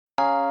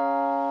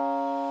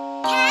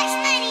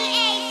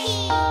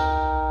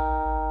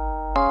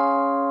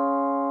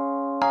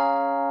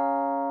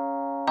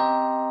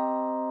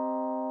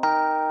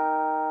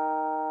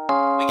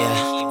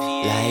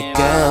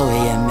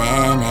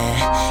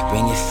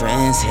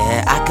friends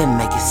here, I can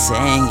make you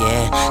sing,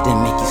 yeah.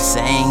 Then make you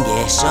sing,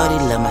 yeah. Shorty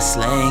love my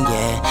slang,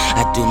 yeah.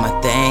 I do my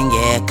thing,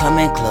 yeah.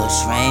 Come in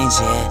close range,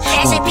 yeah.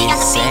 Won't be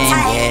the same,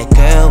 yeah.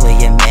 Girl, where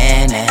your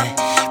man at?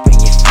 Bring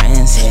your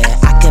friends here,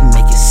 I can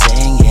make you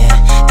sing, yeah.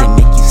 Then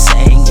make you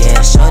sing, yeah.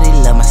 Shorty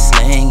love my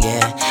slang, yeah.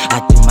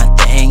 I do my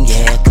thing,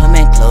 yeah. Come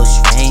in close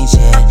range,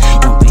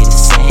 yeah. Won't be the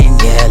same,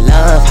 yeah.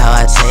 Love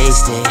how I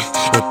taste it,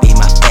 it be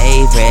my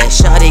favorite.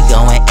 Shorty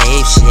going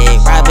ape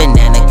shit, robbing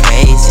and the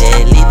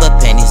crazy. Leave her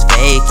pennies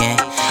vacant,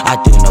 I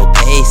do no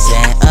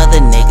pacing. Other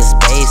niggas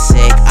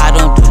basic, I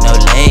don't do no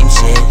lame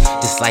shit.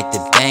 Just like the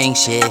bang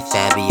shit,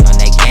 Fabby on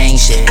that gang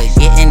shit.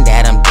 Forgetting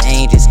that I'm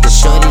dangerous, cause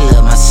shorty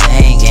love my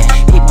singing.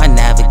 Keep my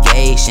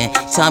navigation,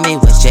 tell me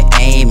what your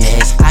aim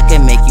is. I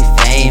can make you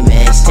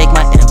famous, take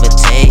my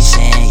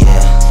invitation,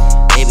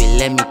 yeah. Baby,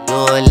 let me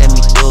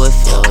do it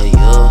for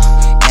you.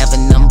 Never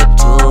number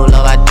two, all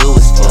I do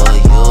is for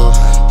you.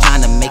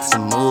 Tryna make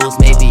some moves,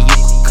 maybe you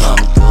could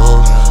come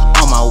through.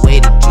 On my way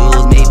to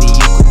jewels, maybe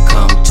you could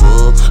come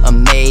too.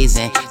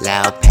 Amazing,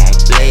 loud pack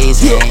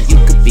blazing. You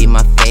could be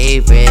my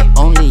favorite,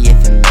 only if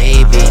it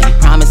may be. You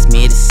promised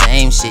me the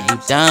same shit, you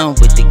done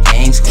with the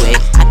games quick.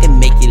 I can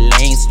make you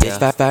lame spit.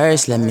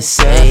 First, let me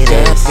say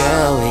this.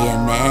 Girl, where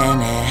your man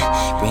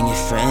at? Bring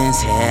your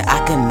friends here, I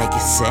can make you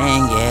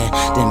sing, yeah.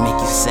 Then make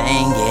you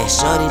sing, yeah.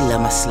 Shorty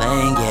love my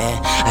slang,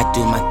 yeah. I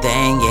do my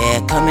thing,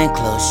 yeah. Come in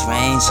close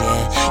range,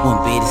 yeah.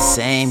 Won't be the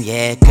same,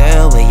 yeah.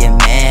 Girl, where your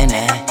man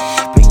at?